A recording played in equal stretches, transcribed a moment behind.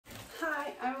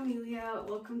Amelia,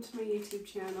 welcome to my YouTube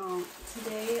channel.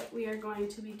 Today we are going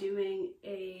to be doing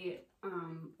a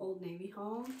Old Navy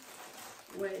haul,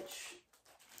 which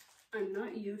I'm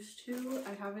not used to.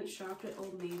 I haven't shopped at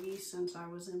Old Navy since I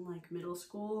was in like middle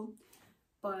school,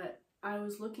 but I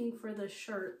was looking for this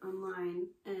shirt online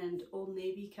and Old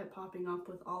Navy kept popping up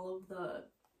with all of the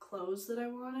clothes that I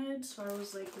wanted, so I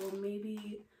was like, well,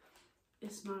 maybe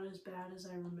it's not as bad as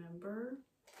I remember.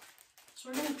 So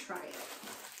we're gonna try it.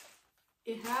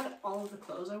 It had all of the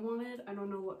clothes I wanted. I don't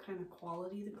know what kind of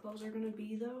quality the clothes are gonna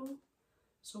be though,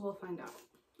 so we'll find out.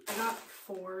 I got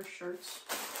 4 shirts,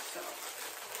 so.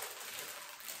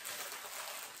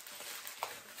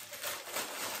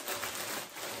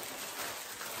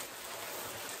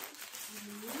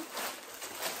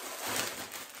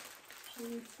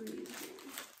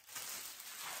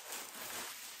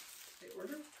 Did I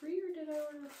order 3 or did I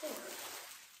order 4?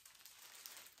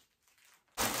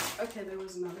 Okay, there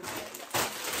was another bag.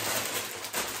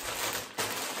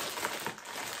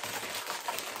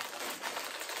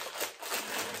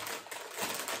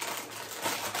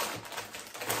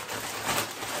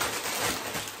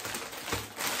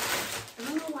 I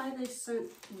don't know why they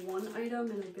sent 1 item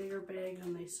in a bigger bag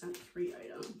than they sent 3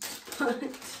 items, but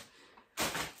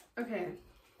okay.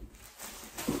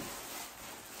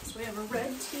 So we have a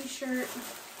red t-shirt,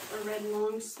 a red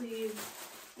long sleeve,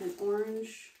 an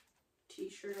orange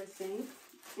t-shirt, I think,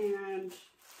 and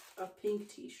a pink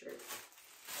t-shirt.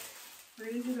 We're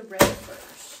gonna do the red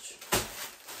first.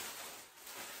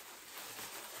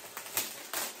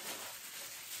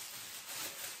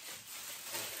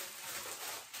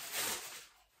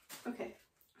 Okay,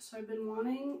 so I've been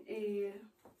wanting a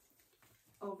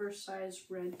oversized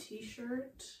red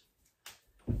t-shirt,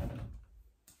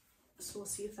 so we'll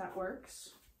see if that works.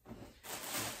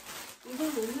 And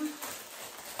then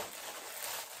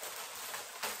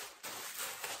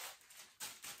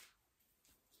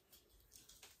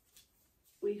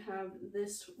we have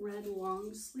this red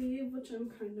long sleeve, which I'm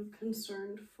kind of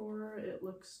concerned for. It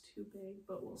looks too big,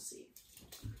 but we'll see.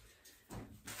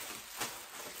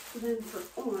 Then for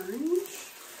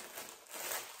orange,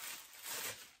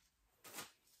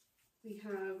 we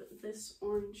have this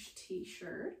orange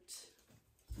t-shirt.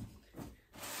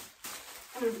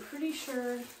 And I'm pretty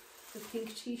sure the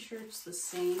pink t-shirt's the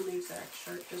same exact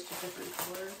shirt, just a different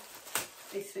color,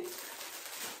 I think.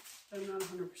 But I'm not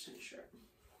 100% sure.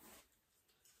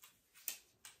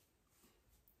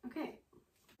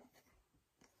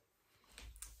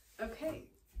 Okay,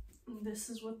 this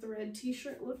is what the red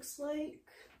t-shirt looks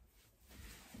like.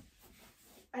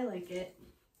 I like it.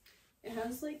 It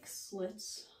has like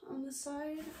slits on the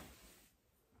side.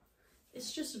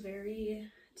 It's just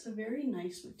it's a very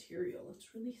nice material.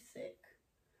 It's really thick.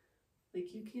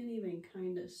 Like you can't even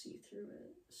kind of see through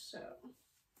it. So,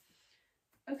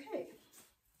 okay.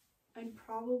 I'd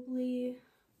probably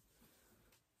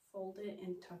fold it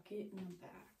and tuck it in the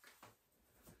back.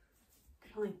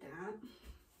 Kind of like that.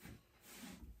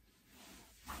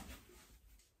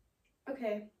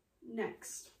 Okay,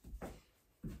 next.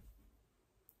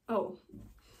 Oh,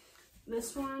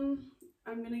 this one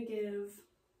I'm gonna give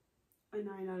a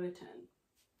 9 out of 10.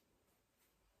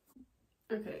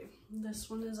 Okay, this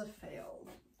one is a fail.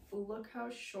 Look how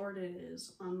short it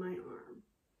is on my arm.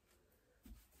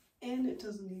 And it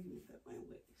doesn't even fit my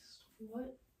waist.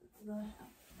 What the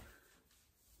hell?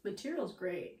 Material's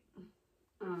great.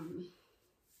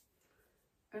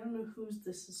 I don't know whose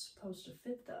this is supposed to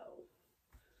fit though.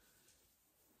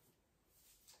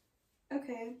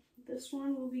 Okay, this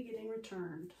one will be getting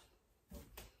returned.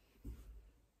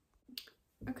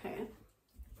 Okay.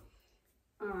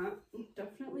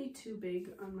 Definitely too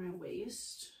big on my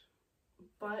waist,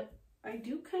 but I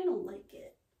do kind of like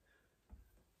it.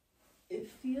 It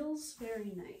feels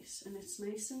very nice, and it's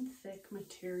nice and thick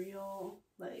material,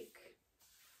 like,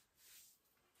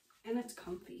 and it's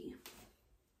comfy.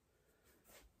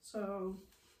 So,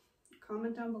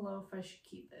 comment down below if I should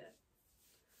keep it.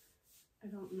 I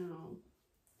don't know.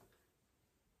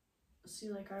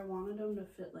 See, like I wanted them to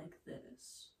fit like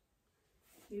this.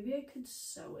 Maybe I could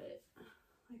sew it.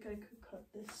 Like I could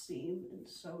cut this seam and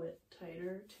sew it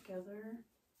tighter together.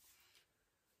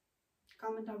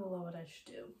 Comment down below what I should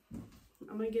do.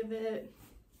 I'm gonna give it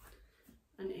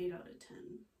an 8 out of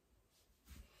 10.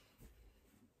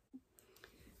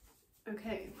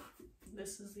 Okay,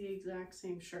 this is the exact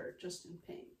same shirt, just in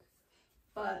pink.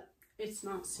 But it's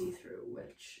not see-through,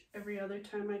 which every other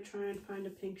time I try and find a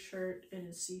pink shirt, it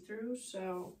is see-through,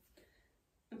 so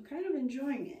I'm kind of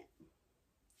enjoying it,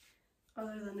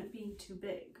 other than it being too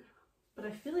big. But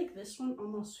I feel like this one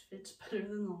almost fits better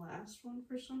than the last one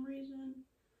for some reason.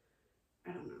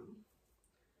 I don't know.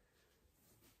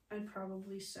 I'd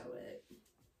probably sew it.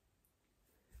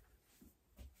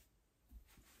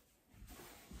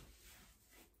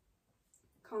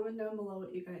 Comment down below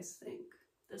what you guys think.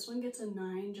 This one gets a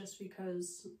 9 just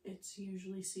because it's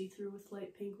usually see-through with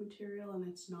light pink material and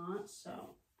it's not,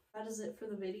 so that is it for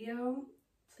the video.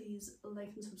 Please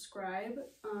like and subscribe.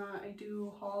 I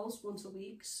do hauls once a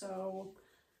week, so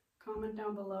comment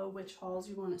down below which hauls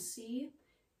you want to see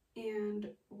and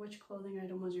which clothing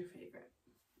item was your favorite.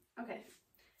 Okay,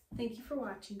 thank you for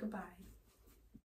watching. Goodbye.